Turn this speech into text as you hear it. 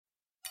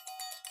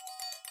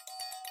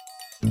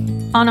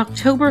On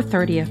October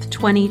 30th,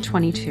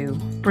 2022,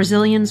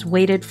 Brazilians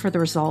waited for the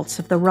results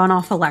of the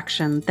runoff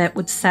election that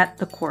would set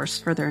the course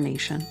for their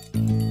nation.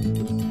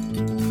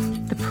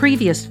 The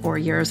previous 4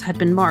 years had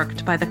been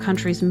marked by the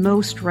country's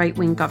most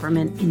right-wing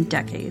government in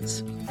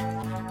decades.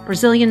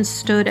 Brazilians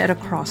stood at a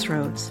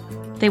crossroads.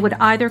 They would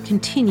either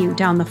continue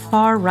down the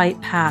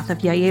far-right path of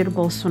Jair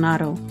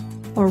Bolsonaro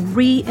or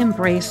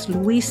re-embrace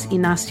Luiz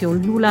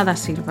Inácio Lula da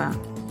Silva,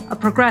 a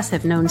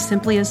progressive known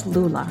simply as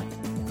Lula,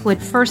 who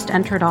had first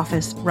entered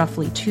office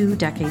roughly 2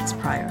 decades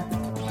prior.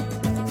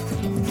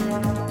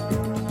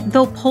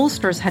 Though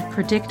pollsters had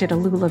predicted a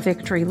Lula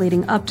victory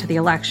leading up to the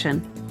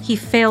election, he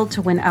failed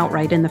to win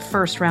outright in the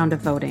first round of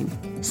voting,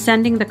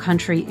 sending the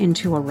country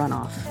into a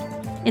runoff.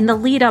 In the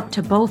lead-up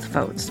to both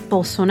votes,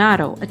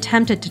 Bolsonaro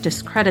attempted to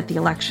discredit the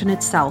election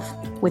itself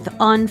with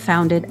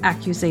unfounded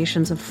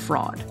accusations of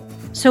fraud.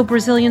 So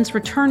Brazilians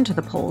returned to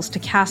the polls to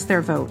cast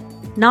their vote,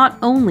 not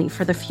only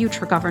for the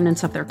future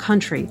governance of their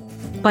country,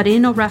 but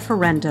in a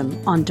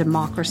referendum on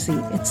democracy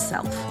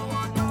itself.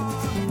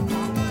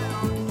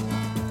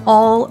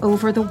 All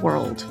over the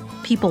world,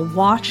 people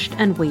watched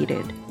and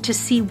waited to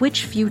see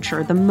which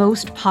future the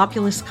most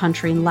populous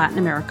country in Latin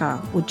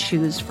America would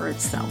choose for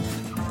itself.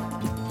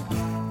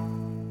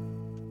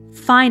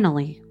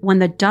 Finally, when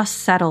the dust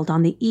settled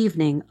on the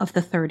evening of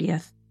the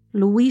 30th,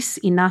 Luiz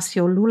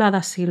Inácio Lula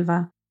da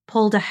Silva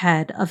pulled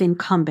ahead of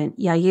incumbent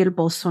Jair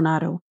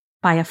Bolsonaro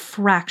by a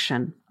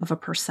fraction of a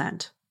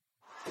percent.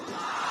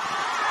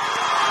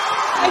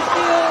 I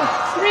feel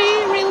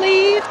free,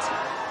 relieved,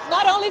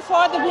 not only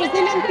for the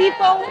Brazilian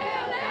people,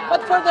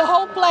 but for the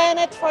whole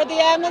planet, for the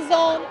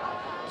Amazon,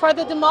 for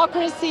the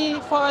democracy,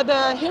 for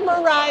the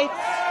human rights.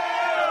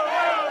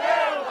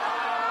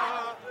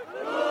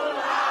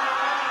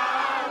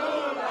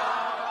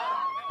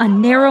 A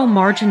narrow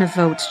margin of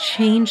votes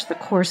changed the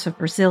course of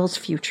Brazil's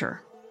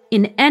future.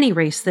 In any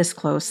race this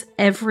close,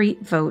 every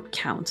vote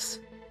counts.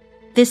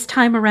 This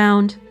time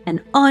around,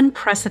 an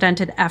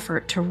unprecedented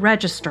effort to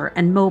register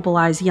and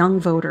mobilize young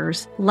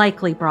voters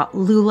likely brought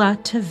Lula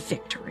to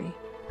victory.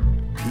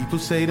 People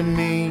say to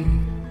me,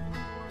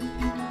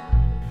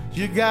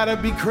 you gotta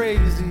be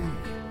crazy.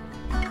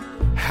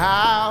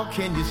 How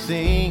can you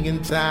sing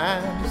in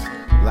times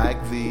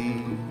like these?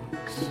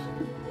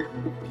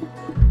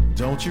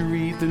 Don't you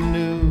read the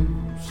news?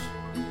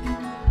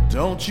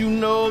 Don't you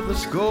know the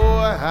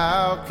score?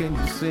 How can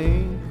you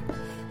sing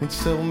when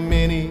so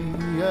many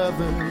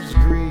others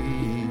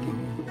grieve?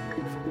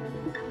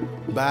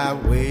 By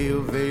way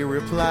of a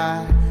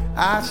reply,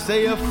 I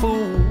say a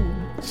fool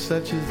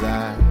such as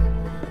I,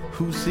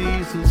 who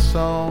sees his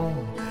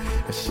song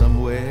as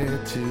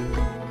somewhere to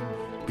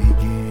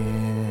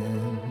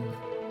begin.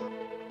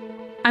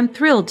 I'm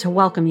thrilled to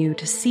welcome you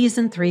to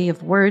Season 3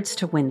 of Words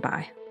to Win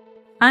By.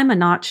 I'm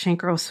Anat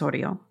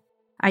Shanker-Osorio.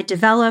 I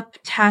develop,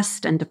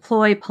 test, and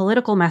deploy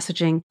political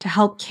messaging to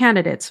help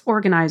candidates,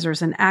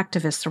 organizers, and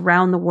activists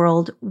around the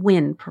world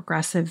win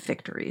progressive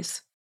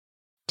victories.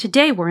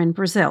 Today we're in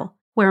Brazil,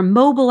 where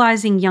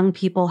mobilizing young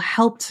people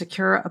helped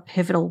secure a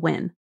pivotal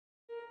win.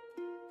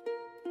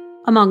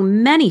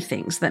 Among many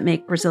things that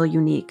make Brazil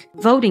unique,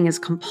 voting is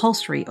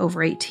compulsory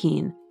over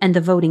 18, and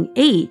the voting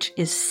age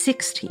is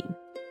 16.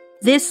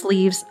 This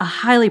leaves a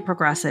highly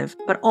progressive,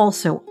 but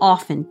also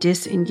often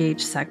disengaged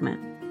segment,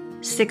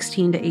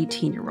 16 to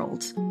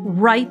 18-year-olds,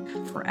 ripe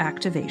for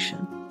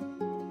activation.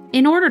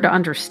 In order to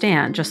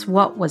understand just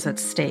what was at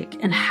stake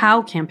and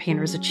how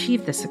campaigners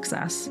achieved this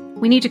success,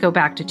 we need to go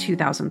back to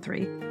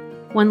 2003,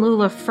 when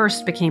Lula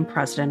first became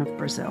president of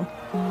Brazil.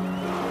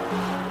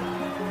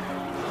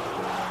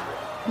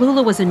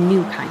 Lula was a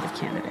new kind of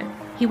candidate.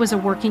 He was a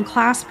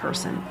working-class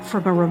person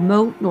from a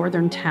remote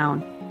northern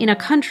town in a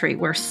country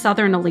where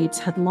southern elites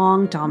had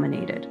long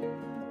dominated.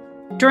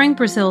 During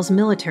Brazil's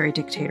military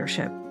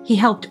dictatorship, he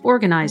helped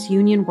organize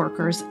union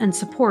workers and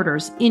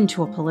supporters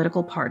into a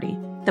political party,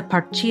 the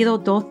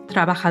Partido dos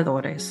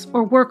Trabalhadores,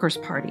 or Workers'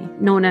 Party,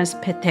 known as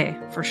PT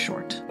for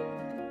short.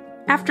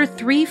 After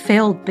 3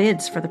 failed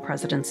bids for the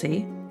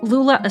presidency,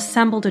 Lula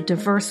assembled a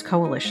diverse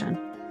coalition.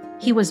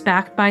 He was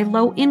backed by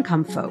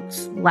low-income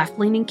folks,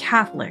 left-leaning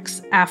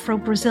Catholics,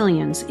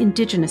 Afro-Brazilians,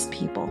 indigenous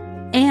people,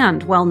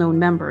 and well-known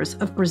members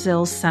of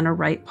Brazil's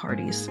center-right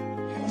parties.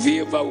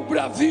 Viva o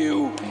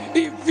Brasil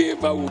e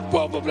viva o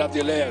povo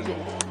brasileiro!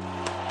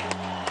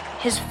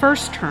 His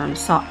first term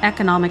saw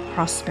economic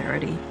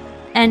prosperity,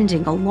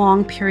 ending a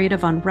long period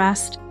of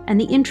unrest and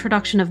the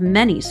introduction of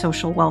many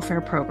social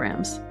welfare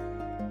programs.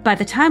 By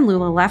the time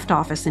Lula left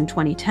office in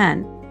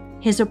 2010,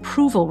 his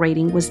approval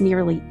rating was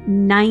nearly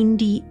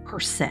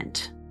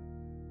 90%.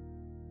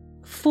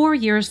 4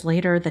 years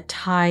later, the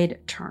tide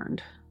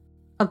turned.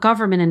 A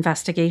government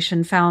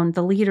investigation found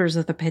the leaders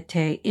of the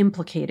PT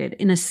implicated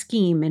in a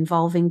scheme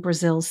involving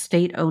Brazil's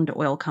state-owned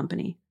oil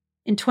company.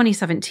 In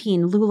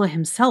 2017, Lula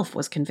himself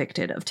was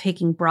convicted of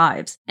taking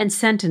bribes and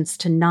sentenced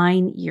to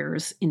 9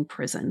 years in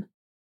prison.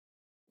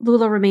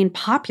 Lula remained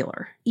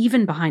popular,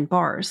 even behind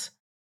bars.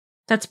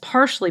 That's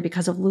partially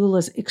because of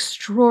Lula's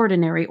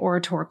extraordinary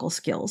oratorical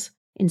skills,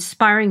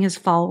 inspiring his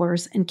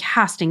followers and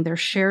casting their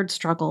shared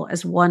struggle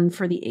as one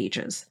for the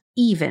ages,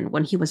 even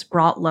when he was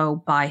brought low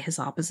by his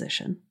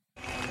opposition.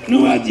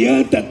 Não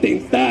adianta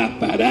tentar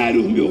parar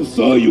o meu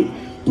sonho,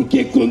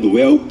 porque quando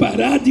eu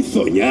parar de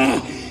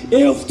sonhar,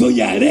 eu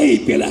sonharei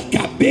pela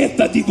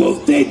cabeça de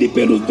vocês e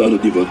pelos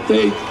donos de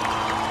vocês.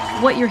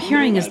 What you're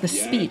hearing is the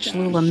speech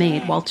Lula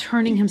made while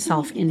turning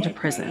himself into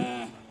prison.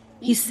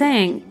 He's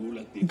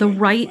saying, the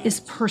right is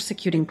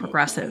persecuting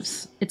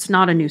progressives. It's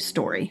not a new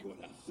story.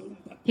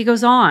 He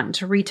goes on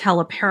to retell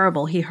a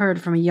parable he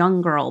heard from a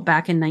young girl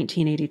back in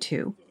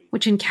 1982,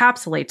 which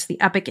encapsulates the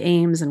epic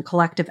aims and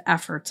collective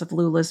efforts of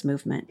Lula's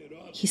movement.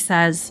 He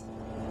says,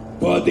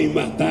 Podem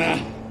matar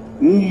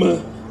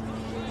uma,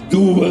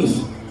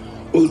 duas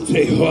ou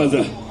três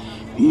rosas,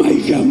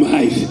 mas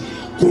jamais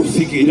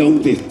conseguirão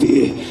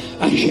deter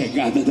a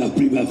chegada da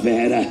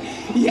primavera.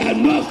 E a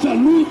nossa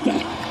luta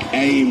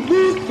é em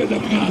busca da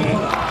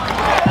primavera.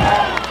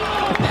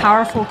 The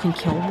powerful can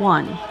kill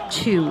 1,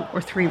 2,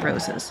 or 3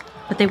 roses,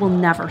 but they will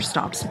never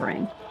stop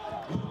spring.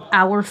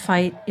 Our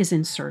fight is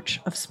in search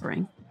of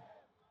spring.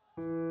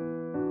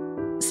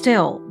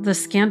 Still, the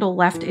scandal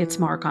left its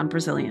mark on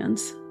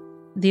Brazilians.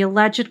 The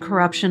alleged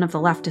corruption of the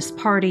leftist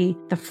party,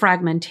 the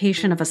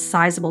fragmentation of a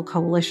sizable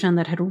coalition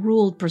that had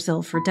ruled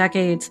Brazil for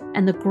decades,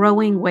 and the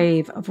growing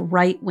wave of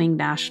right-wing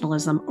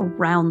nationalism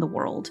around the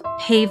world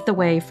paved the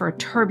way for a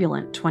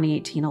turbulent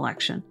 2018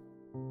 election.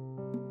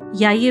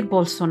 Jair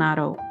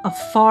Bolsonaro, a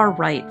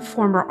far-right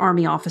former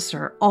army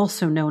officer,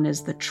 also known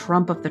as the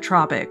Trump of the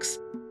Tropics,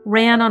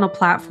 ran on a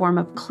platform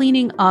of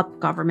cleaning up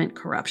government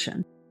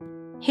corruption.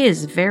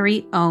 His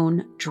very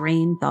own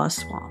Drain the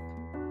Swamp.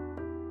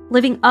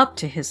 Living up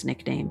to his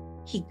nickname,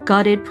 he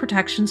gutted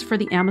protections for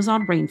the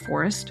Amazon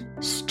rainforest,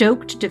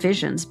 stoked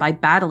divisions by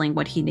battling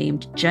what he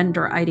named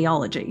gender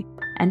ideology,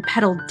 and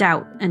peddled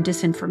doubt and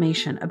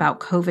disinformation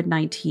about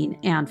COVID-19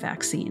 and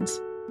vaccines.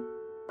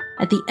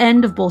 At the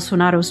end of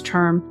Bolsonaro's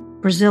term,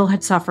 Brazil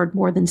had suffered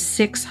more than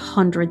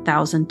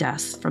 600,000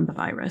 deaths from the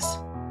virus.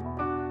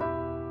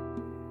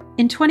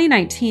 In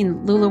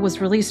 2019, Lula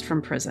was released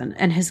from prison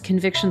and his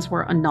convictions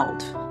were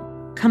annulled.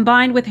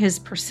 Combined with his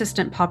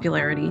persistent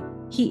popularity,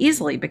 he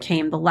easily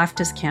became the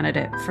leftist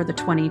candidate for the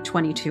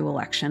 2022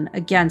 election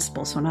against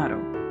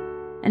Bolsonaro.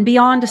 And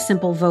beyond a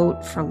simple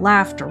vote for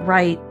left or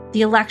right,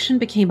 the election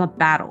became a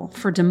battle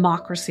for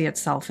democracy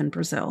itself in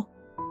Brazil.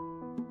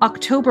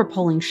 October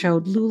polling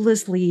showed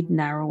Lula's lead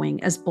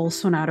narrowing as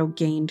Bolsonaro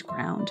gained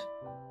ground.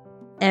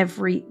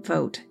 Every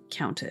vote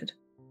counted.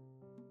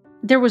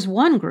 There was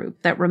one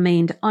group that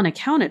remained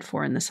unaccounted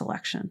for in this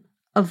election,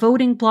 a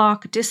voting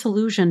bloc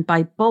disillusioned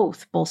by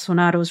both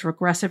Bolsonaro's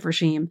regressive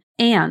regime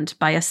and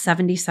by a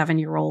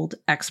 77-year-old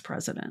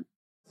ex-president.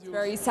 It's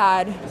very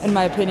sad, in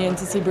my opinion,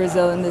 to see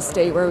Brazil in this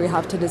state where we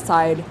have to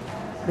decide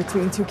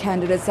between two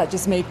candidates that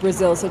just make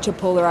Brazil such a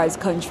polarized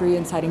country,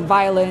 inciting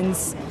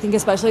violence. I think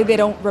especially they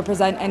don't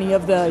represent any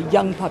of the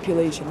young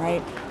population,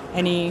 right?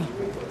 Any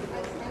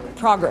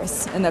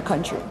progress in the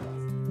country.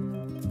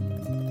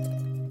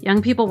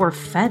 Young people were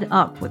fed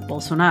up with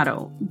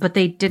Bolsonaro, but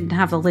they didn't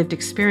have the lived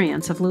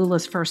experience of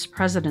Lula's first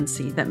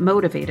presidency that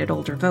motivated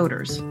older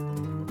voters.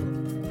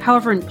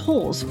 However, in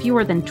polls,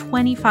 fewer than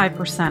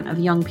 25% of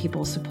young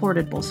people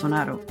supported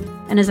Bolsonaro.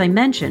 And as I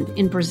mentioned,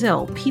 in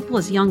Brazil, people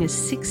as young as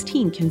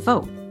 16 can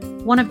vote,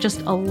 one of just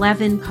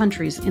 11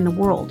 countries in the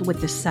world with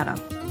this setup.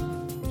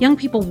 Young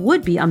people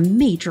would be a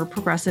major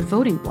progressive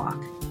voting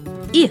bloc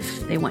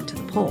if they went to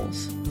the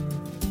polls.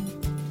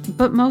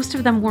 But most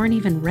of them weren't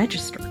even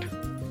registered.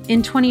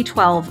 In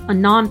 2012, a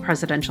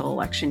non-presidential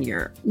election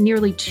year,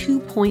 nearly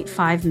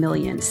 2.5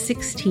 million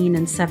 16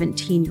 and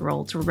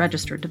 17-year-olds were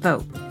registered to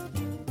vote.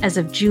 As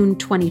of June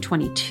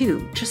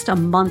 2022, just a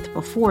month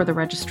before the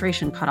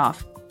registration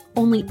cutoff,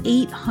 only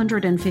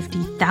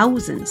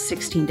 850,000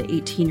 16 to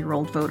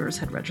 18-year-old voters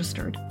had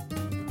registered,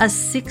 a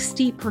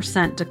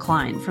 60%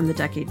 decline from the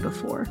decade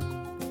before.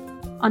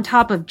 On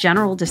top of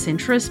general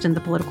disinterest in the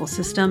political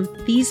system,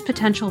 these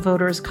potential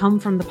voters come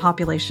from the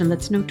population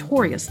that's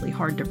notoriously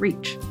hard to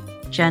reach,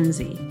 Gen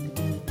Z.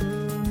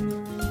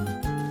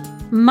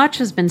 Much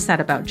has been said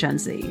about Gen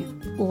Z,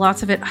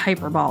 lots of it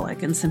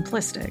hyperbolic and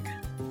simplistic.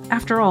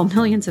 After all,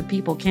 millions of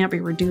people can't be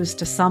reduced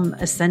to some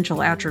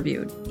essential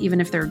attribute, even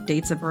if their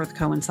dates of birth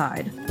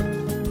coincide.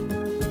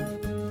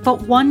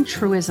 But one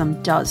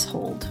truism does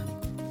hold.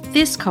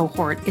 This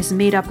cohort is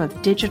made up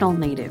of digital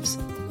natives,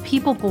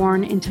 people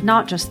born into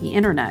not just the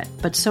internet,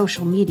 but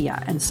social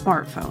media and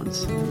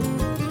smartphones.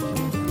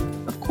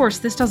 Of course,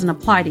 this doesn't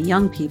apply to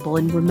young people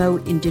in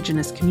remote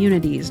indigenous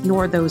communities,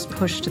 nor those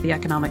pushed to the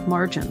economic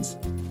margins.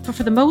 But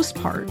for the most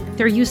part,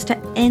 they're used to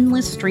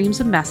endless streams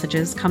of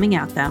messages coming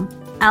at them,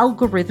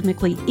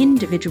 algorithmically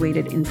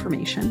individuated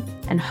information,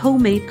 and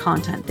homemade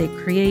content they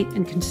create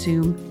and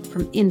consume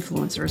from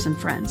influencers and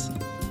friends.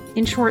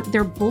 In short,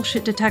 their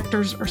bullshit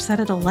detectors are set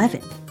at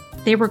 11.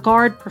 They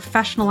regard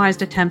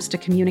professionalized attempts to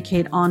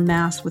communicate en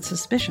masse with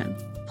suspicion.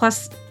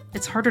 Plus,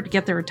 it's harder to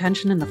get their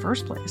attention in the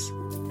first place.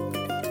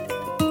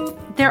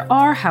 There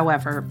are,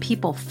 however,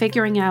 people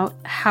figuring out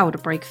how to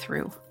break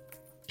through.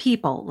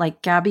 People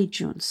like Gabi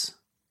Junce.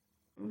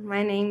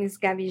 My name is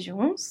Gabi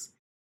Junce,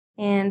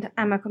 and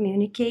I'm a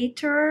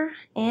communicator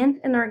and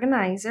an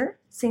organizer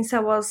since I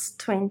was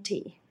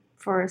 20,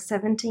 for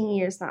 17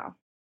 years now.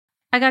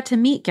 I got to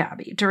meet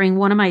Gabby during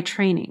one of my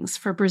trainings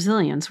for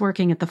Brazilians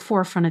working at the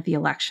forefront of the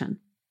election.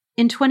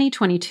 In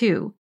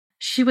 2022,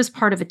 she was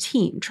part of a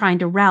team trying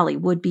to rally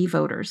would-be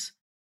voters.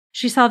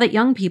 She saw that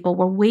young people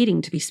were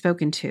waiting to be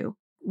spoken to,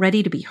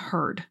 ready to be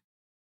heard.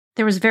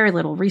 There was very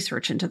little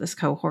research into this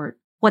cohort,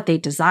 what they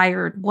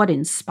desired, what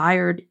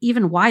inspired,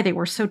 even why they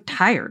were so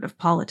tired of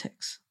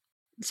politics.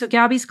 So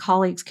Gabby's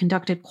colleagues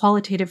conducted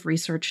qualitative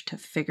research to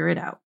figure it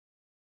out.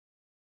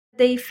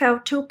 They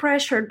felt too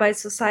pressured by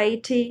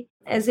society,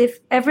 as if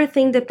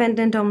everything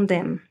depended on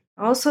them.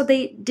 Also,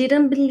 they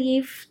didn't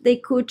believe they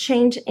could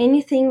change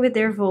anything with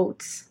their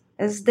votes,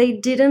 as they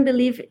didn't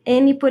believe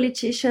any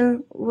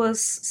politician was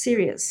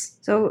serious.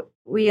 So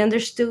we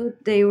understood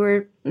they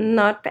were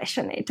not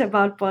passionate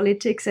about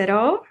politics at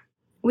all.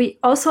 We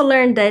also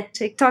learned that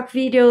TikTok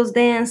videos,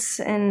 dance,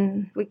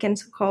 and we can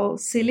call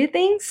silly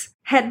things,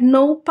 had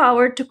no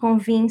power to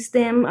convince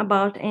them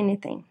about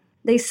anything.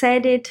 They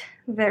said it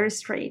very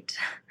straight.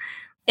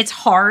 It's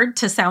hard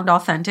to sound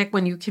authentic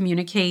when you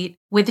communicate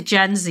with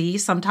Gen Z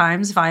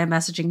sometimes via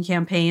messaging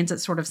campaigns. It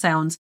sort of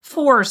sounds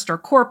forced or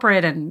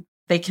corporate, and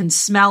they can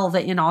smell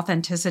the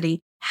inauthenticity.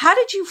 How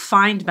did you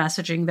find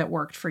messaging that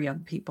worked for young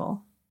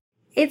people?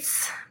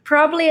 It's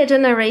probably a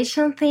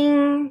generation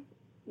thing,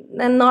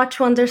 and not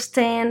to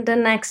understand the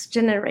next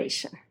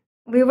generation.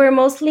 We were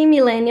mostly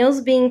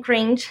millennials being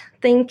cringe,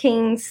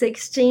 thinking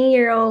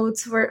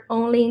 16-year-olds were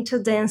only into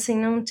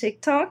dancing on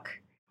TikTok.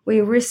 We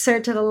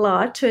researched a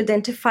lot to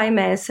identify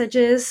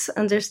messages,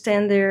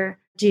 understand their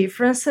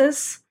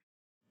differences,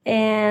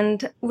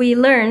 and we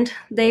learned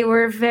they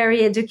were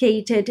very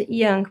educated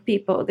young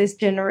people, this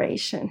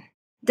generation.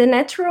 The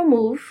natural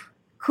move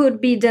could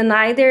be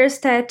deny their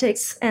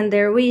aesthetics and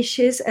their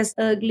wishes as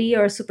ugly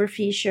or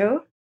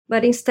superficial,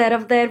 but instead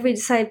of that, we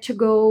decided to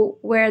go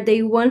where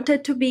they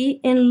wanted to be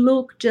and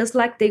look just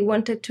like they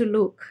wanted to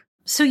look.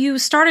 So you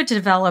started to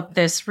develop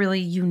this really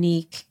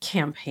unique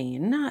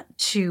campaign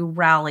to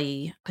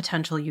rally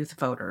potential youth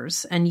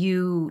voters, and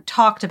you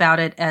talked about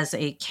it as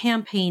a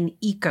campaign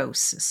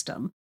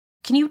ecosystem.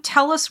 Can you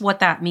tell us what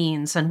that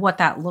means and what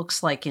that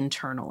looks like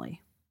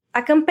internally?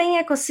 A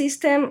campaign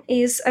ecosystem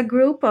is a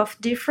group of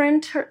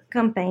different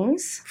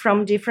campaigns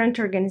from different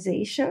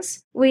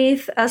organizations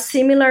with a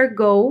similar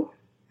goal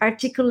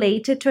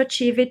articulated to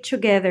achieve it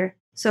together.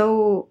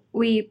 So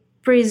we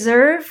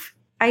preserve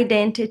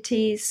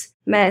identities,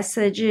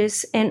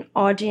 messages, and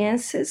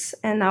audiences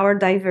and our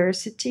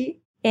diversity,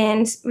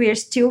 and we are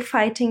still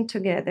fighting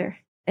together.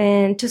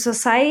 And to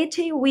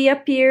society, we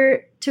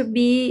appear to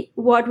be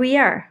what we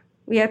are.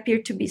 We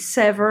appear to be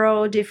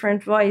several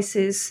different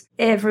voices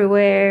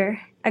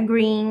everywhere,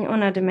 agreeing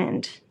on a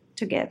demand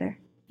together.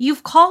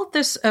 You've called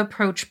this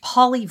approach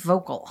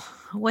polyvocal.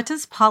 What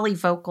does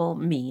polyvocal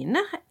mean,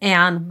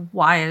 and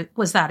why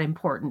was that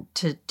important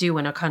to do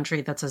in a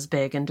country that's as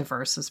big and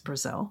diverse as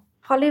Brazil?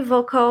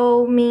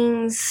 Polyvocal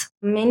means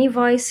many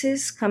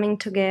voices coming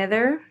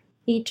together,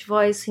 each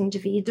voice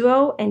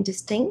individual and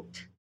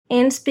distinct,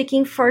 and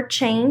speaking for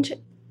change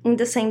in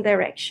the same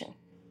direction.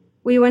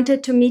 We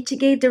wanted to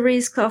mitigate the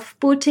risk of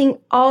putting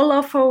all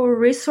of our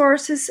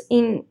resources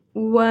in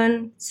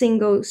one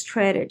single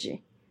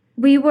strategy.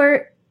 We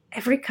were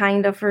every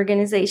kind of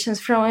organizations,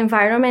 from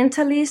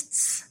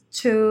environmentalists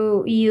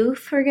to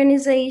youth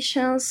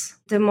organizations,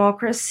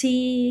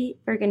 democracy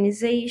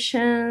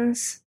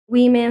organizations,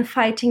 women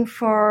fighting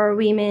for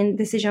women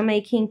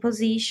decision-making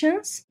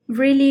positions,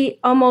 really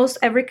almost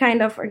every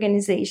kind of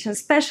organization,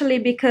 especially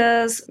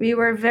because we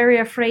were very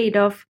afraid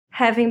of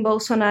having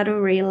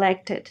Bolsonaro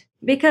reelected,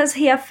 because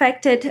he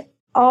affected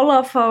all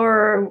of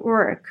our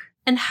work.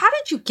 And how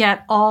did you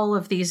get all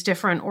of these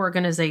different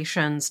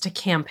organizations to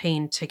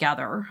campaign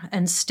together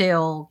and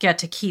still get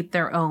to keep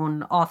their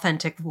own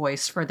authentic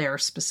voice for their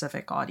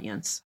specific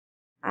audience?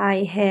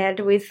 I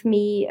had with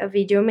me a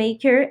video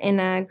maker and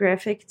a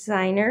graphic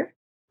designer.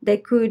 They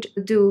could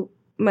do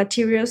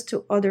materials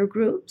to other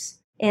groups,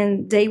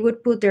 and they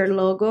would put their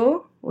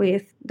logo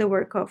with the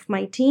work of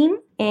my team.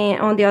 And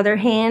on the other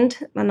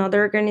hand,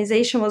 another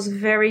organization was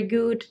very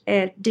good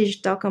at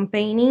digital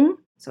campaigning.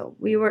 So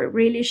we were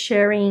really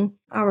sharing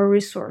our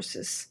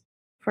resources.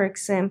 For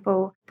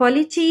example,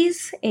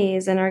 Politis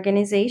is an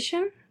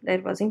organization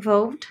that was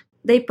involved.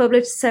 They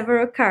published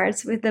several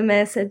cards with the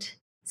message,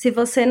 "Se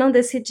você não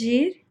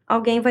decidir,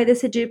 alguém vai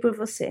decidir por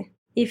você.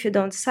 If you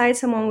don't decide,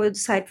 someone will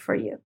decide for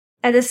you."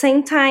 At the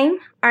same time,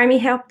 Army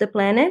Help the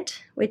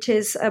Planet, which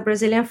is a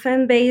Brazilian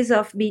fan base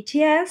of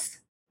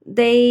BTS,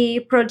 they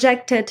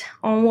projected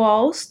on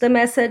walls the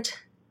message,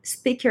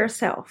 "Speak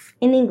yourself,"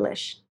 in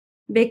English,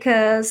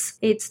 because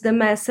it's the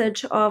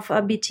message of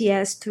a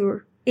BTS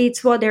tour.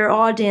 It's what their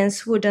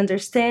audience would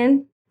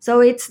understand. So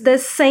it's the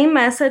same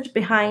message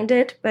behind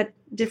it, but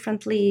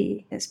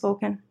differently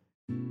spoken.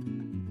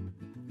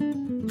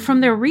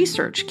 From their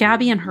research,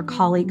 Gabby and her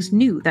colleagues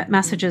knew that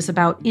messages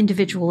about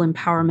individual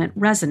empowerment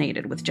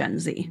resonated with Gen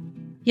Z.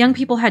 Young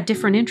people had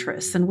different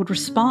interests and would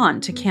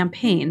respond to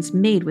campaigns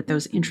made with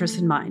those interests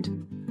in mind.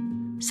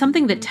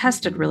 Something that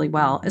tested really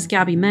well, as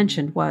Gabby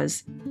mentioned,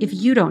 was if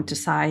you don't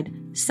decide,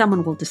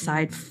 someone will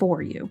decide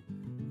for you.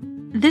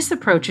 This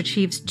approach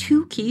achieves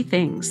two key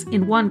things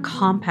in one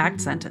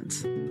compact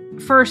sentence.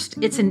 First,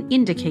 it's an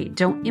indicate,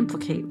 don't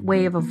implicate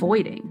way of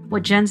avoiding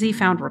what Gen Z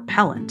found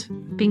repellent,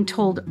 being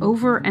told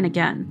over and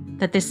again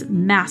that this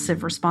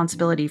massive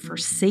responsibility for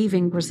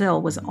saving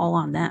Brazil was all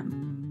on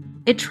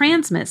them. It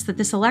transmits that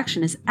this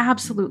election is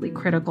absolutely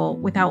critical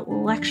without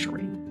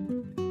lecturing.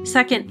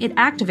 Second, it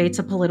activates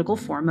a political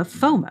form of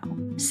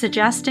FOMO,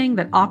 suggesting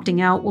that opting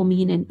out will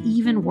mean an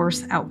even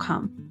worse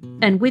outcome,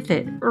 and with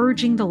it,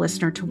 urging the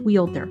listener to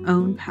wield their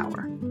own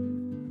power.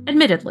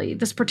 Admittedly,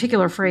 this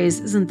particular phrase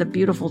isn't the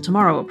beautiful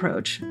tomorrow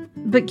approach,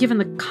 but given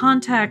the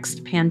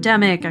context,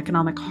 pandemic,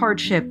 economic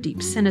hardship,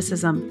 deep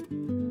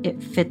cynicism,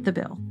 it fit the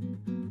bill.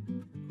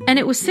 And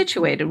it was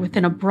situated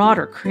within a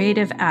broader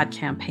creative ad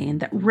campaign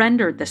that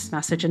rendered this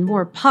message in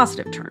more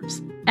positive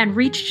terms and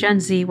reached Gen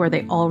Z where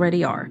they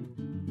already are.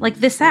 Like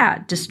this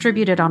ad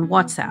distributed on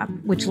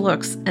WhatsApp, which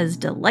looks as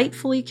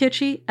delightfully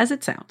kitschy as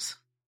it sounds.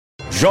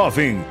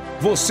 Jovem,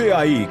 você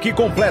aí que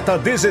completa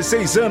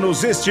 16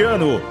 anos este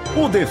ano,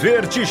 o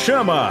dever te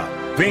chama.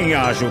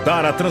 Venha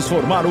ajudar a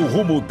transformar o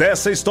rumo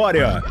dessa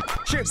história.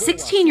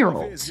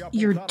 16-year-olds,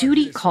 your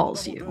duty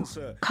calls you.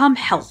 Come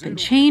help and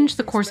change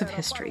the course of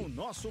history.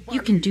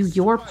 You can do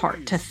your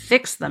part to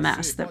fix the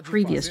mess that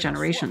previous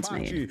generations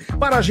made.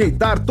 Para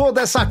ajeitar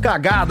toda essa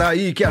cagada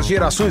aí que as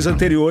gerações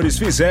anteriores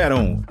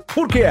fizeram.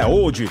 Porque é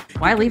old.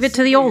 Why leave it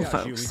to the old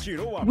folks?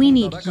 We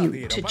need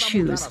you to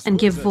choose and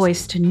give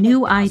voice to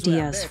new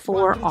ideas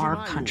for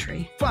our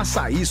country.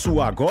 Faça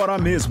isso agora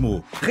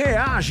mesmo.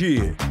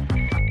 Reage!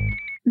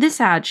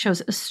 This ad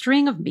shows a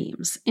string of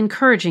memes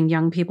encouraging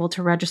young people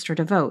to register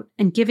to vote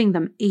and giving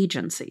them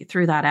agency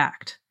through that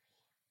act.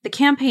 The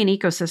campaign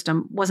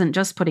ecosystem wasn't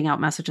just putting out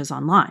messages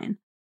online.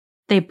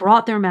 They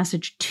brought their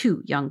message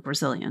to young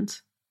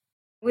Brazilians.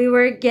 We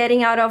were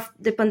getting out of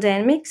the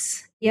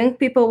pandemics. Young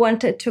people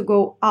wanted to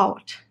go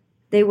out.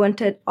 They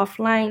wanted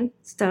offline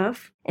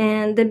stuff.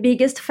 And the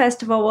biggest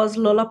festival was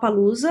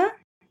Lollapalooza.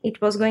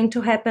 It was going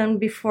to happen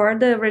before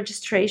the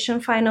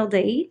registration final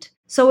date.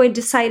 So we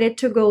decided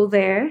to go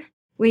there.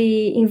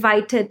 We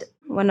invited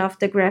one of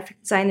the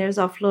graphic designers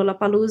of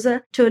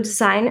Lollapalooza to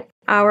design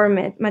our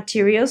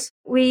materials.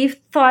 We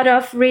thought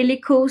of really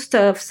cool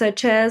stuff,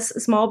 such as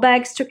small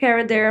bags to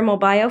carry their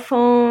mobile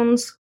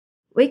phones.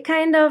 We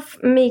kind of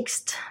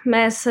mixed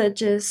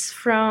messages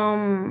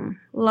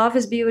from Love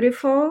is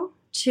Beautiful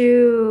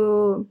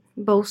to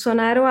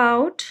Bolsonaro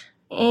out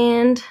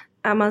and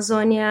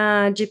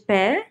Amazônia de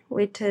pé,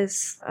 which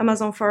is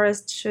Amazon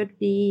forest should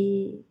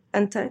be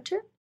untouched.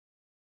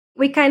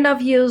 We kind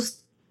of used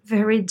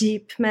very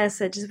deep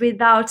messages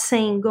without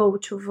saying go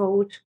to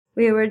vote.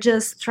 We were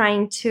just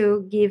trying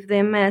to give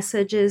them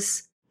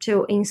messages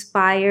to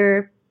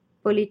inspire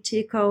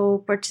political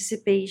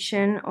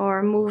participation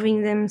or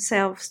moving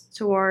themselves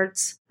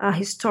towards a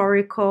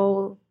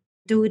historical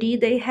duty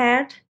they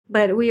had.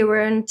 But we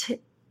weren't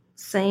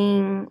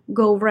saying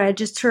go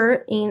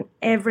register in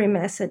every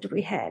message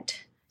we had.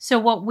 So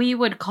what we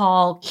would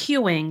call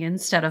cueing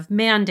instead of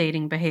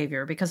mandating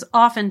behavior, because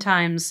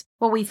oftentimes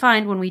what we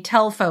find when we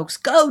tell folks,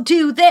 go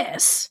do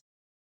this,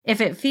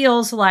 if it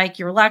feels like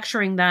you're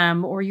lecturing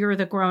them or you're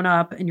the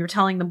grown-up and you're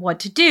telling them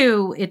what to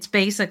do, it's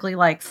basically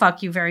like,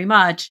 fuck you very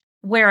much.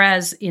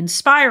 Whereas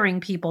inspiring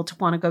people to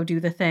want to go do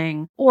the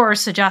thing or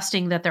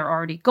suggesting that they're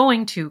already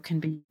going to can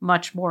be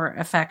much more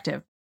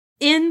effective.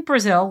 In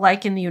Brazil,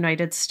 like in the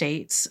United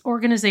States,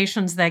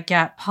 organizations that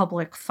get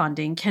public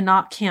funding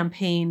cannot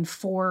campaign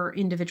for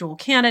individual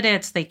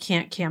candidates. They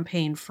can't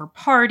campaign for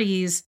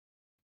parties.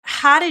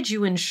 How did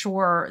you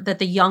ensure that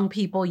the young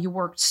people you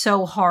worked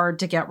so hard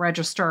to get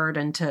registered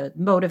and to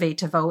motivate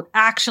to vote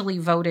actually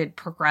voted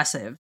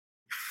progressive?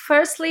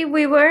 Firstly,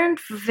 we weren't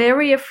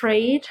very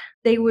afraid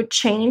they would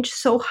change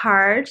so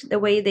hard the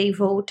way they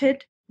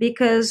voted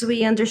because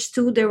we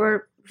understood they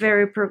were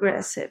very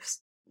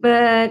progressives.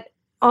 But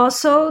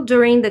also,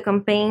 during the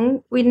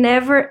campaign, we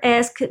never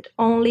asked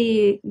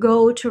only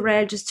go to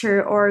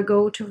register or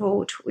go to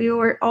vote. We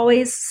were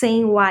always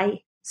saying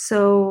why.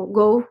 So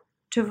go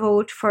to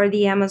vote for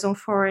the Amazon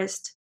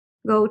forest.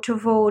 Go to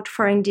vote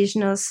for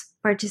indigenous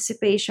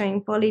participation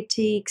in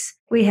politics.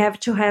 We have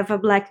to have a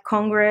Black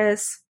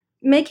Congress.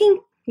 Making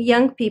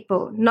young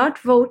people not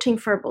voting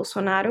for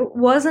Bolsonaro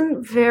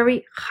wasn't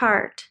very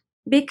hard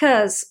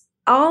because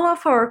all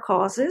of our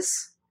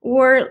causes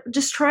were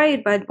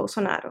destroyed by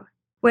Bolsonaro.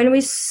 When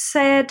we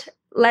said,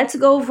 let's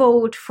go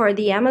vote for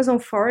the Amazon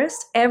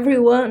forest,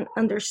 everyone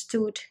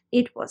understood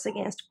it was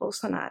against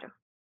Bolsonaro.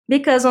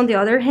 Because on the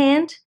other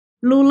hand,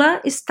 Lula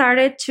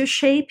started to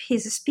shape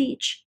his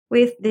speech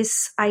with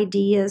these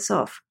ideas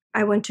of,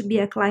 I want to be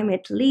a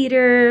climate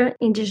leader,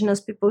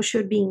 indigenous people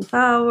should be in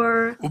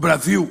power. O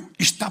Brasil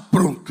está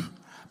pronto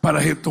para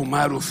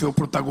retomar o seu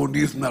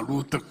protagonismo na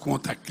luta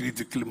contra a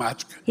crise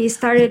climática. He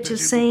started to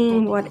say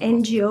what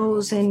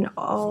NGOs and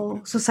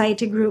all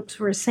society groups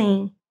were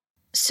saying.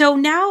 So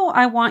now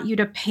I want you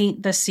to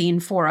paint the scene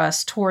for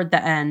us toward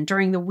the end,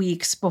 during the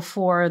weeks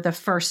before the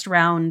first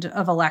round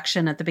of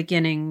election at the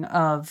beginning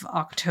of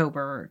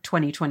October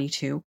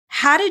 2022.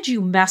 How did you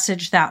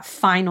message that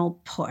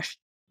final push?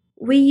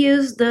 We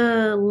used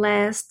the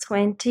last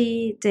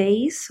 20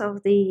 days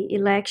of the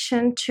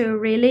election to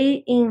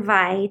really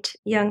invite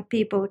young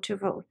people to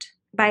vote.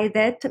 By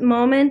that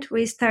moment,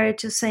 we started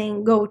to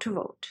saying, go to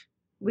vote.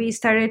 We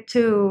started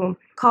to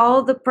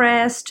call the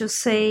press to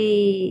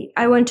say,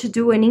 I want to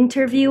do an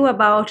interview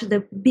about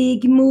the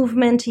big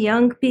movement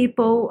young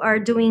people are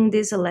doing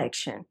this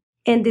election.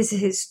 And this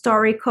is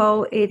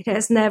historical. It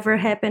has never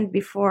happened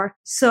before.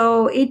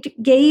 So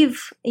it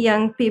gave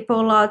young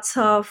people lots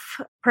of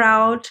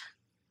pride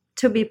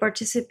to be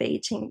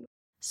participating.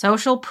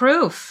 Social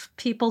proof.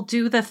 People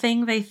do the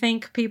thing they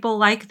think people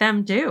like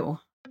them do.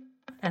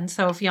 And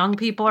so if young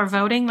people are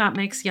voting, that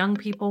makes young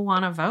people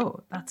want to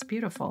vote. That's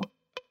beautiful.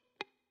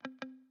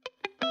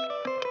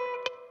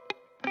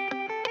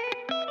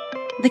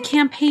 The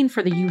campaign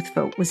for the youth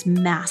vote was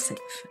massive.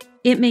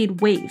 It made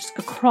waves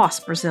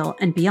across Brazil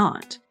and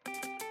beyond.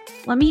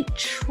 Let me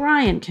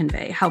try and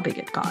convey how big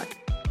it got.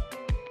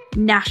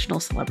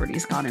 National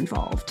celebrities got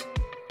involved.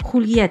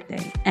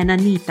 Juliette and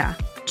Anitta,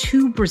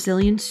 two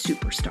Brazilian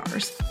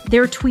superstars.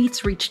 Their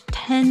tweets reached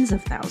tens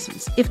of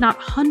thousands, if not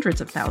hundreds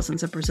of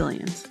thousands of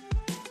Brazilians.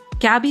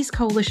 Gabby's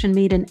coalition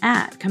made an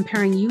ad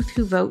comparing youth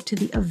who vote to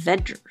the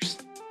Avengers.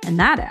 And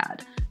that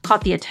ad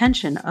caught the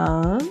attention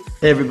of...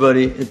 Hey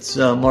everybody, it's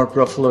Mark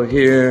Ruffalo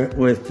here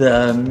with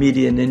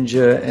Media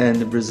Ninja and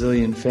the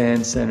Brazilian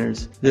Fan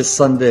Centers. This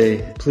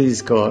Sunday,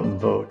 please go out and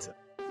vote.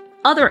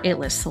 Other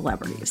A-list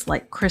celebrities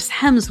like Chris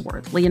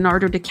Hemsworth,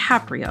 Leonardo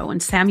DiCaprio,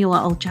 and Samuel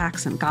L.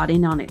 Jackson got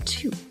in on it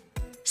too,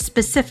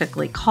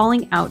 specifically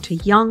calling out to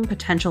young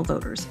potential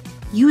voters,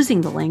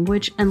 using the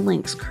language and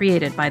links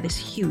created by this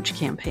huge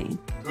campaign.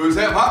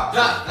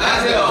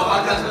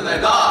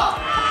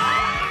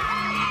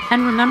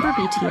 And remember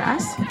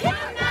BTS?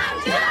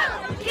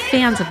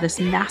 Fans of this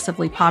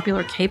massively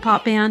popular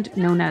K-pop band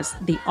known as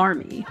the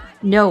ARMY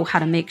know how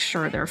to make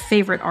sure their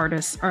favorite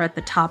artists are at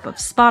the top of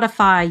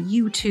Spotify,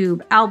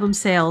 YouTube, album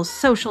sales,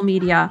 social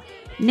media.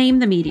 Name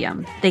the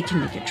medium, they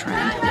can make it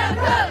trend.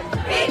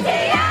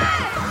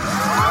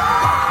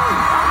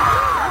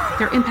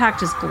 Their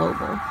impact is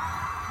global,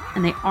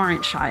 and they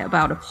aren't shy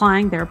about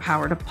applying their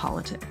power to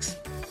politics.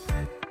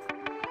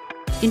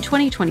 In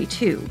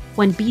 2022,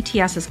 when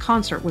BTS's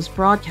concert was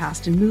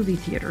broadcast in movie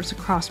theaters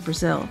across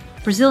Brazil,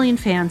 Brazilian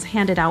fans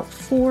handed out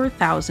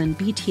 4,000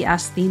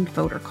 BTS-themed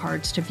voter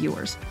cards to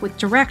viewers with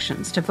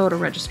directions to voter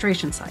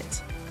registration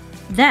sites.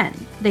 Then,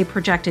 they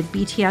projected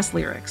BTS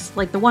lyrics,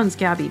 like the ones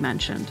Gabby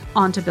mentioned,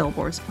 onto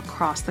billboards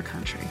across the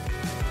country.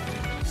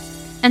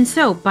 And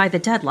so, by the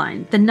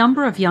deadline, the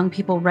number of young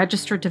people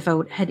registered to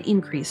vote had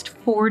increased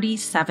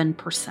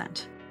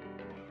 47%.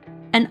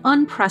 An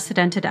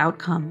unprecedented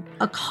outcome,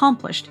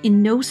 accomplished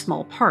in no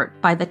small part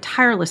by the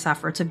tireless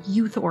efforts of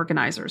youth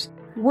organizers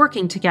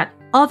working to get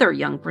other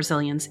young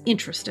Brazilians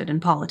interested in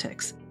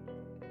politics.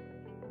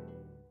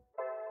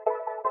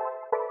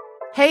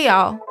 Hey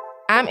y'all,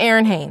 I'm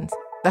Erin Haynes,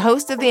 the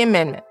host of The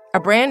Amendment, a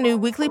brand new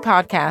weekly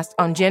podcast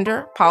on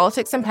gender,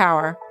 politics, and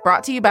power,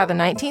 brought to you by the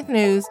 19th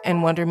News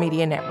and Wonder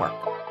Media Network.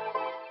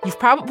 You've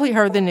probably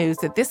heard the news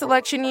that this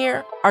election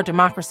year, our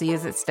democracy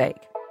is at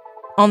stake.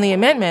 On The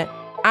Amendment,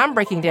 I'm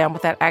breaking down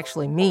what that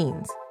actually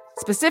means,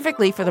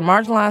 specifically for the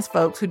marginalized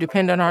folks who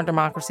depend on our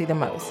democracy the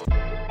most.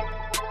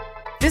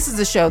 This is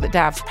a show that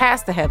dives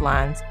past the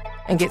headlines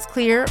and gets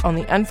clear on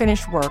the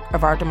unfinished work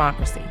of our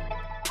democracy.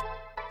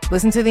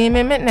 Listen to The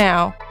Amendment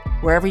now,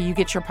 wherever you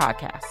get your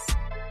podcasts.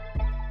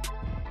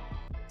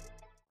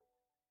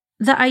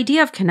 The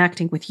idea of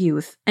connecting with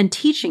youth and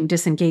teaching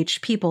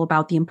disengaged people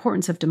about the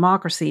importance of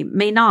democracy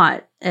may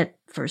not, at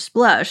first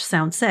blush,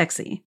 sound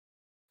sexy.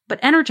 But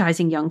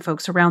energizing young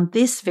folks around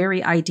this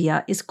very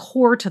idea is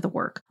core to the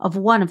work of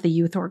one of the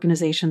youth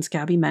organizations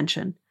Gabby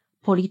mentioned,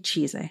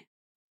 Mobilizing.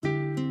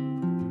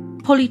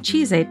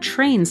 Mobilizing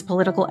trains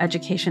political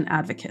education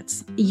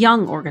advocates,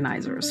 young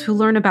organizers who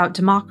learn about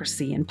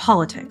democracy and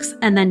politics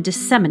and then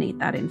disseminate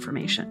that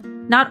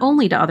information, not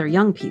only to other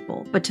young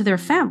people, but to their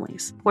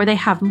families, where they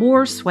have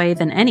more sway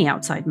than any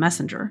outside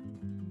messenger.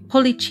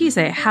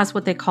 Mobilizing has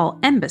what they call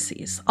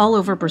embassies all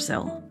over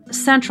Brazil,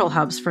 central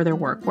hubs for their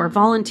work where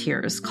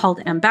volunteers, called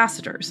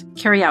ambassadors,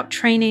 carry out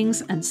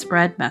trainings and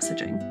spread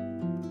messaging.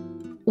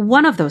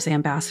 One of those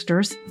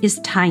ambassadors is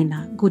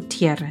Taina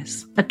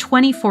Gutierrez, a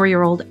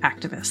 24-year-old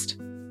activist.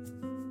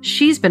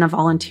 She's been a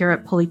volunteer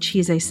at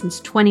Mobilizing since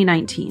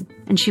 2019,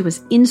 and she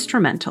was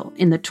instrumental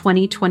in the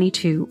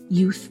 2022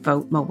 youth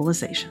vote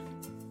mobilization.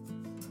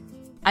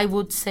 I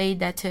would say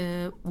that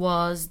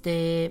was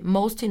the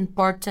most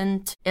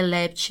important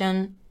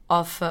election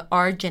of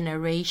our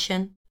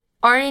generation.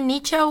 Our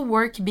initial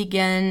work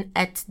began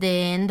at the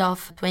end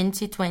of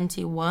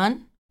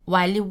 2021,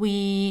 while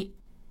we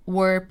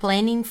were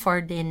planning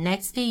for the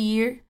next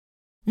year,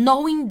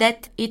 knowing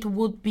that it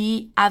would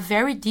be a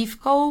very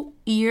difficult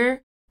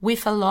year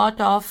with a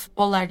lot of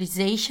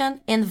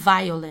polarization and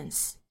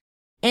violence.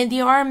 and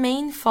our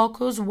main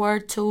focus were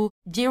to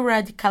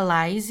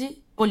de-radicalize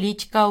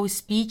political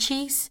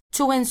speeches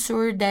to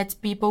ensure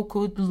that people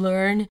could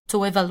learn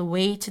to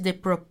evaluate the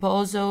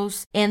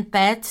proposals and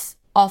paths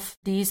of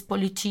these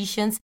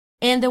politicians,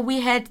 and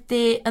we had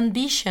the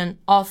ambition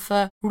of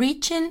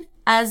reaching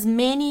as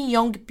many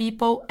young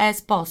people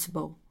as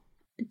possible.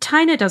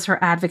 Taina does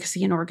her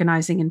advocacy and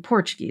organizing in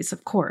Portuguese,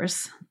 of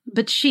course,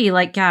 but she,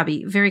 like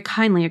Gabby, very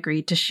kindly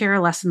agreed to share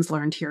lessons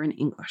learned here in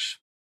English.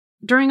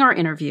 During our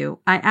interview,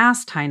 I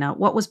asked Taina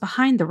what was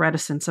behind the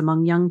reticence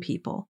among young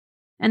people,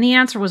 and the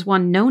answer was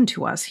one known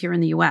to us here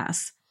in the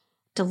US: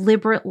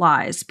 deliberate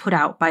lies put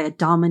out by a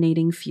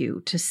dominating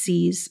few to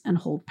seize and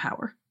hold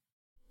power.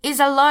 Is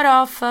a lot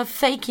of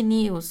fake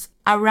news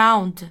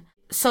around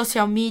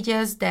social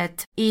medias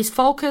that is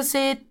focused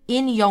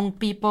in young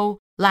people,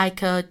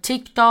 like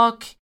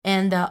TikTok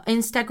and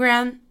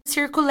Instagram,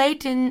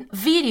 circulating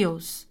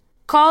videos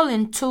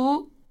calling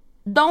to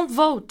don't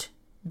vote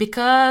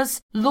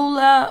because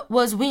Lula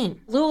was win.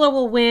 Lula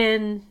will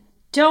win.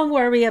 Don't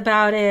worry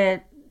about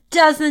it.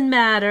 Doesn't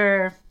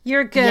matter.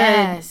 You're good.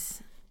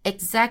 Yes,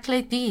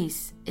 exactly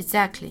this.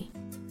 Exactly.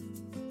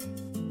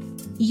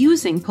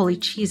 Using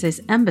Policize's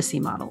embassy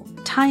model,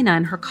 Taina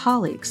and her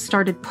colleagues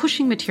started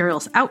pushing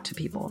materials out to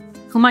people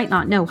who might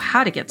not know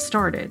how to get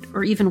started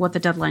or even what the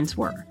deadlines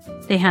were.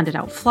 They handed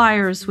out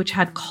flyers which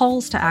had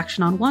calls to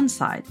action on one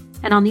side,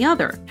 and on the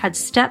other had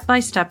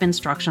step-by-step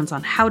instructions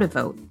on how to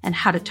vote and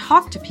how to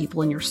talk to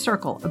people in your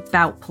circle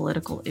about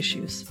political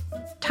issues.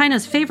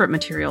 Taina's favorite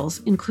materials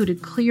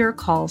included clear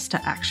calls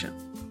to action.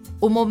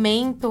 O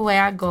momento é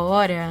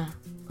agora.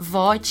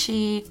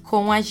 Vote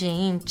com a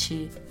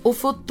gente. O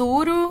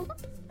futuro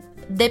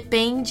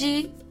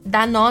depende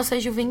da nossa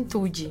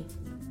juventude.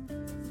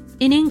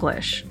 In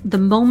English, the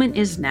moment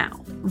is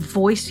now.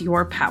 Voice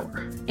your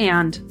power.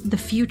 And the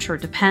future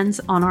depends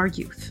on our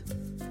youth.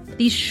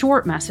 These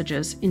short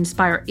messages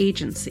inspire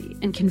agency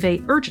and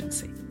convey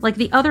urgency. Like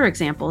the other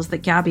examples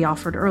that Gabby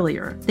offered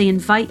earlier, they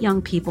invite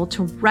young people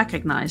to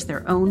recognize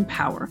their own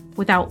power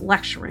without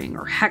lecturing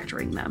or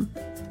hectoring them.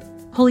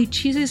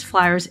 Policize's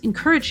flyers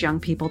encourage young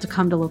people to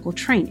come to local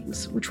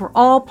trainings, which were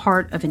all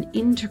part of an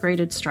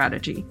integrated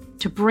strategy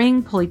to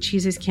bring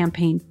Policize's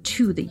campaign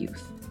to the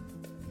youth.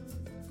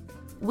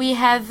 We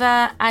have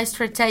a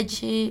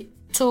strategy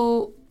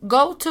to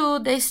go to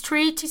the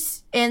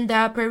streets and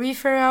the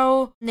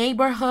peripheral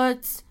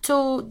neighborhoods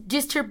to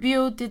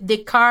distribute the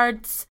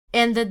cards,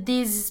 and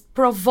this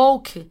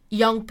provoke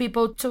young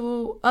people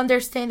to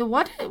understand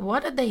what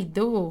do they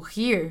do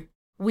here.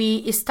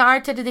 We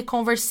started the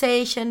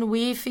conversation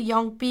with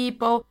young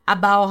people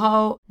about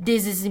how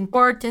this is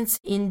important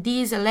in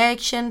these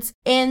elections,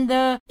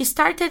 and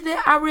started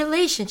a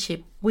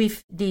relationship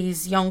with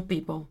these young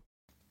people.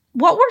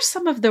 What were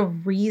some of the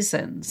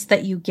reasons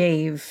that you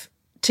gave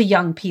to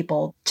young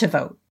people to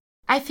vote?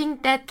 I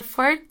think that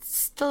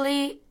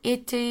firstly,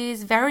 it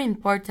is very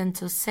important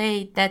to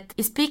say that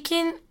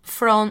speaking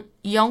from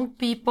young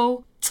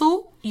people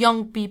to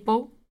young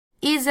people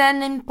is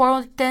an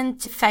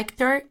important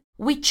factor.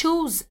 We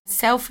choose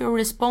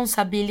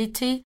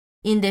self-responsibility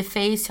in the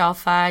face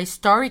of a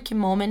historic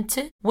moment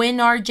when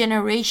our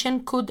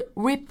generation could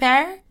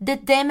repair the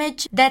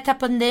damage that a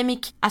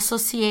pandemic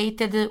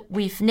associated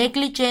with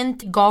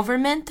negligent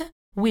government,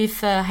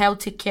 with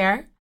health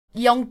care.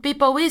 Young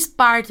people is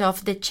part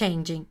of the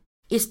changing,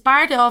 is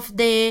part of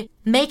the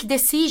make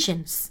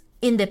decisions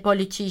in the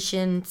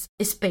politicians'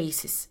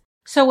 spaces.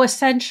 So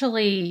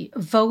essentially,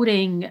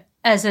 voting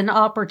as an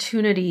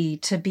opportunity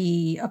to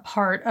be a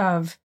part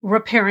of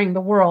repairing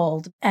the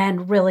world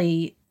and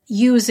really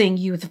using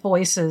youth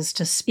voices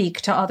to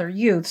speak to other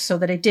youth so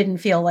that it didn't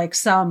feel like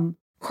some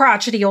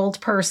crotchety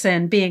old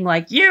person being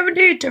like, you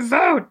need to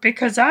vote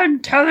because I'm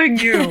telling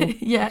you.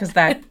 Yeah. Because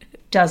that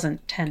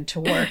doesn't tend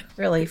to work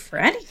really for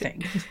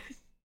anything.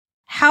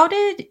 How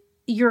did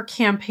your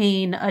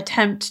campaign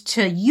attempt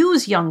to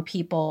use young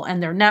people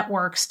and their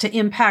networks to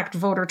impact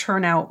voter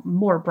turnout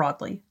more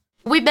broadly?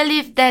 We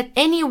believe that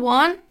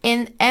anyone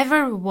and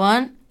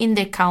everyone in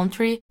the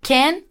country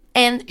can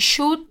and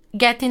should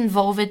get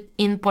involved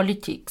in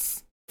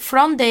politics.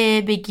 From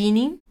the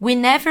beginning, we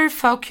never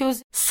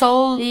focused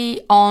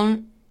solely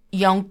on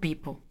young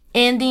people.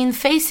 And in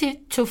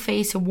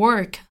face-to-face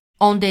work,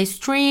 on the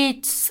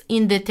streets,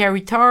 in the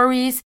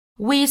territories,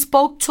 we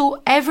spoke to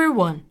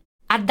everyone,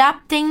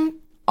 adapting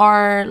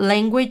our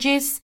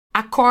languages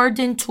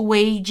according to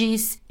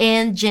ages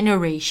and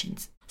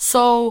generations.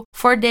 So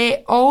for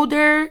the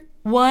older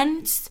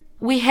ones,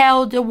 we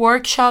held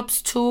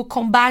workshops to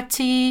combat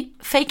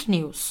fake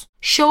news,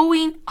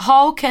 showing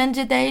how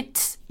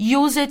candidates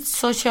used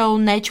social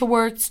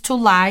networks to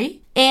lie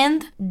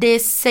and they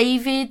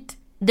saved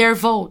their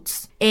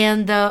votes.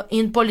 And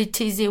in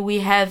Politize, we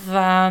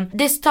have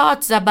these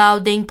thoughts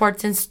about the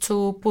importance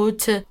to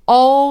put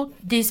all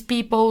these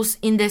peoples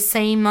in the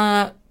same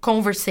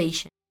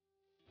conversation.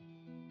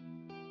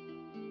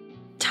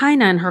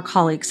 Taina and her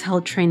colleagues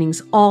held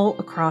trainings all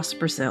across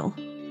Brazil.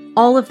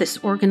 All of this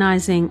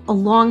organizing,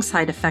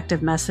 alongside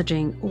effective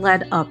messaging,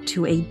 led up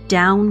to a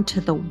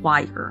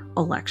down-to-the-wire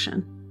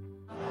election.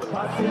 The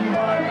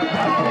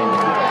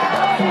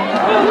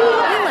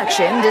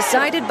election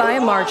decided by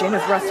a margin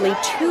of roughly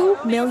 2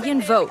 million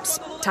votes,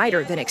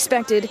 tighter than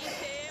expected,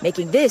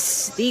 making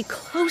this the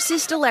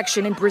closest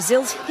election in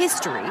Brazil's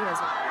history.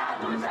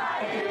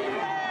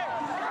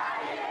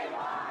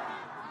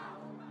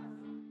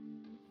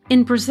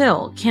 In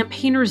Brazil,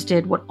 campaigners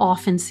did what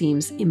often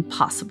seems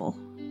impossible.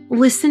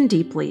 Listened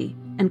deeply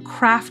and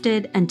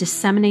crafted and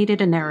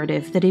disseminated a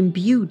narrative that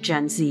imbued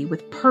Gen Z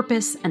with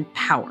purpose and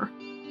power.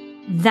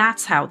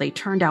 That's how they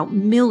turned out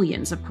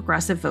millions of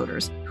progressive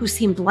voters who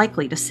seemed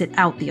likely to sit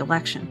out the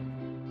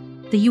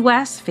election. The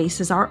U.S.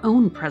 faces our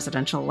own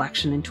presidential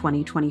election in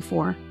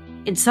 2024,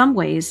 in some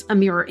ways a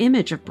mirror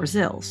image of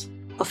Brazil's.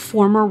 A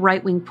former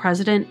right-wing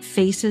president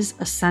faces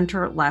a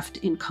center-left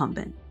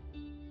incumbent.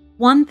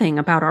 One thing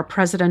about our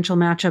presidential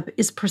matchup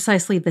is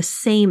precisely the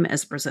same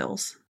as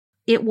Brazil's.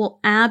 It will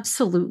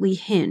absolutely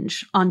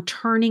hinge on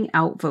turning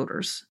out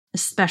voters,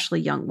 especially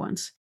young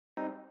ones.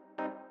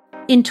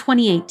 In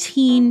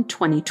 2018,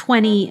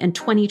 2020, and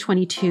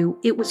 2022,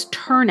 it was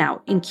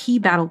turnout in key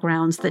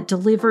battlegrounds that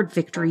delivered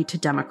victory to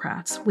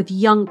Democrats, with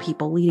young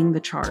people leading the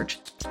charge,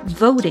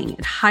 voting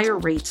at higher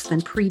rates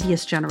than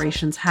previous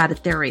generations had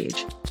at their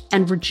age,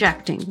 and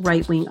rejecting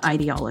right-wing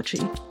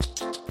ideology.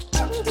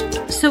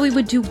 So we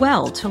would do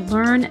well to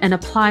learn and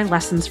apply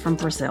lessons from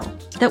Brazil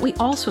that we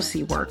also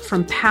see work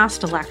from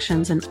past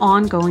elections and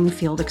ongoing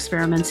field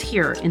experiments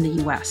here in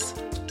the US.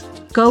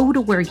 Go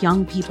to where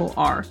young people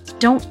are.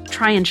 Don't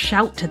try and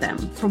shout to them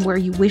from where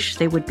you wish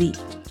they would be.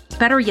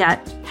 Better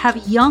yet,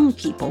 have young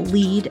people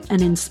lead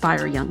and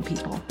inspire young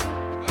people.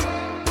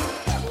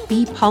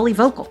 Be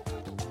polyvocal.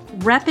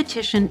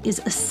 Repetition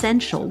is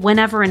essential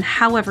whenever and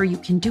however you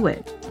can do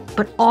it,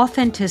 but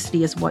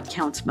authenticity is what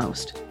counts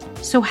most.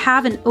 So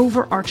have an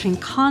overarching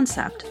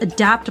concept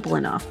adaptable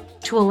enough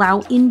to allow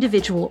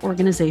individual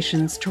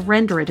organizations to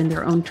render it in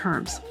their own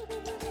terms.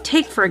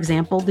 Take, for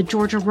example, the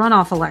Georgia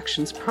runoff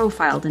elections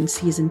profiled in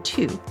Season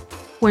 2,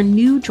 where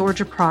New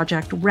Georgia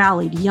Project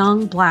rallied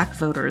young Black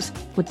voters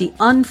with the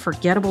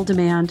unforgettable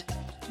demand,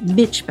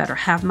 "Mitch better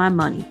have my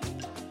money."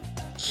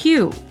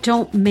 Q,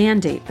 don't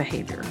mandate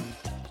behavior.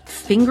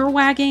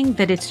 Finger-wagging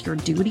that it's your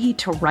duty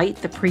to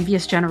right the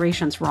previous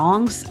generation's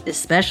wrongs,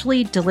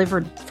 especially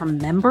delivered from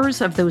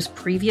members of those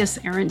previous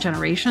errant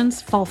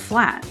generations, fall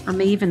flat or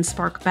may even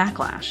spark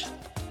backlash.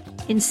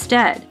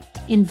 Instead,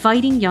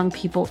 inviting young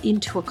people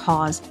into a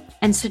cause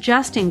and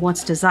suggesting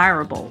what's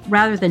desirable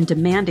rather than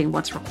demanding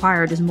what's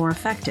required is more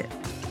effective.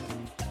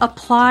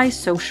 Apply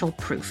social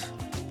proof.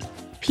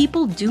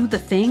 People do the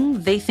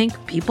thing they think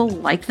people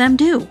like them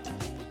do.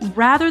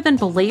 Rather than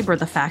belabor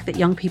the fact that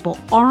young people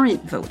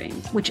aren't voting,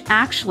 which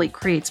actually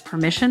creates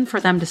permission for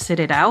them to sit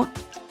it out,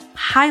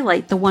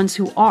 highlight the ones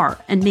who are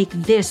and make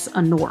this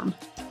a norm.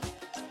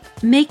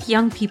 Make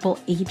young people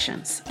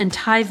agents and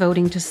tie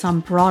voting to some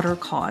broader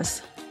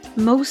cause.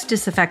 Most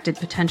disaffected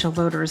potential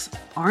voters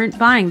aren't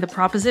buying the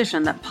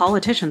proposition that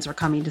politicians are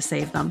coming to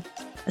save them,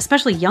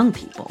 especially young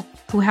people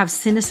who have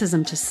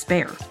cynicism to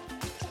spare.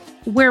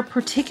 Where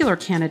particular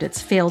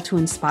candidates fail to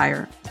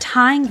inspire,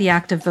 tying the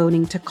act of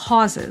voting to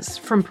causes,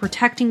 from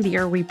protecting the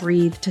air we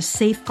breathe to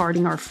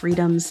safeguarding our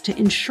freedoms to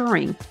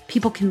ensuring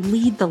people can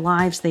lead the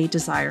lives they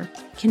desire,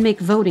 can make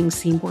voting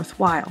seem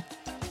worthwhile.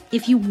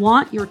 If you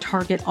want your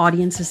target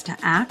audiences to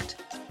act,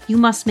 you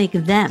must make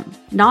them,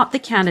 not the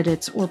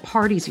candidates or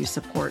parties you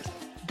support,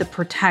 the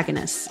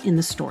protagonists in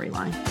the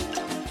storyline.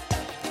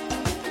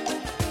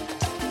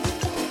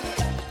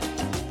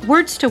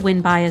 Words to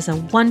Win By is a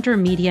Wonder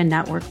Media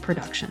Network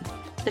production.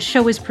 The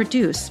show is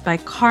produced by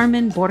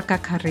Carmen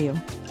Borca Carrillo,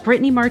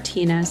 Brittany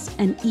Martinez,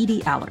 and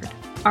Edie Allard.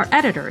 Our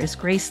editor is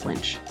Grace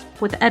Lynch,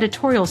 with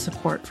editorial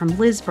support from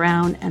Liz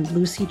Brown and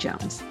Lucy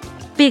Jones.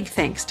 Big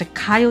thanks to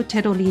Caio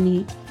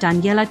Terolini,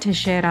 Daniela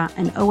Teixeira,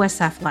 and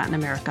OSF Latin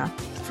America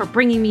for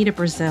bringing me to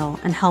Brazil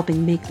and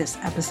helping make this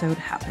episode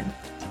happen.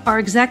 Our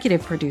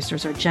executive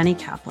producers are Jenny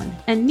Kaplan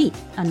and me,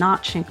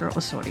 Anat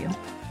Shinker-Osorio.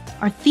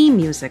 Our theme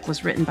music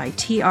was written by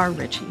T.R.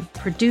 Ritchie,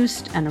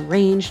 produced and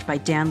arranged by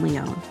Dan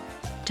Leone.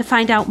 To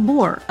find out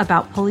more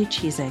about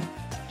Policize,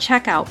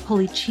 check out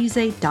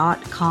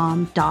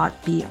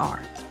policize.com.br.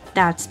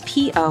 That's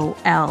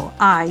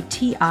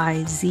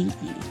Politize.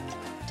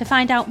 To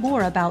find out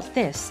more about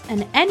this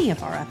and any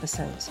of our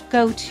episodes,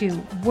 go to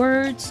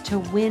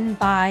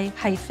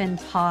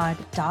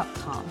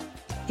wordstowinby-pod.com.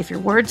 If your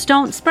words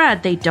don't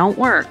spread, they don't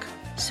work.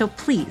 So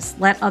please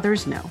let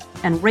others know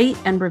and rate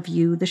and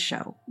review the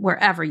show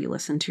wherever you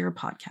listen to your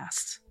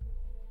podcasts.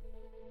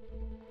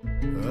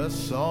 A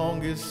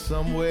song is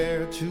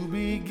somewhere to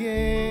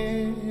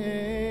begin,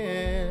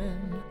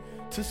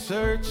 to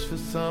search for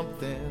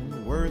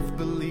something worth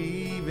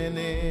believing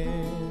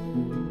in.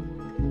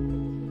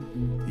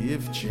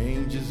 If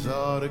changes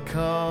are to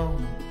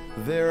come,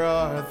 there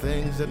are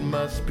things that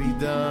must be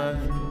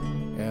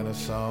done, and a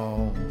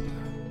song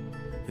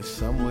is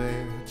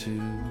somewhere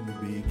to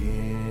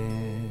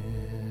begin.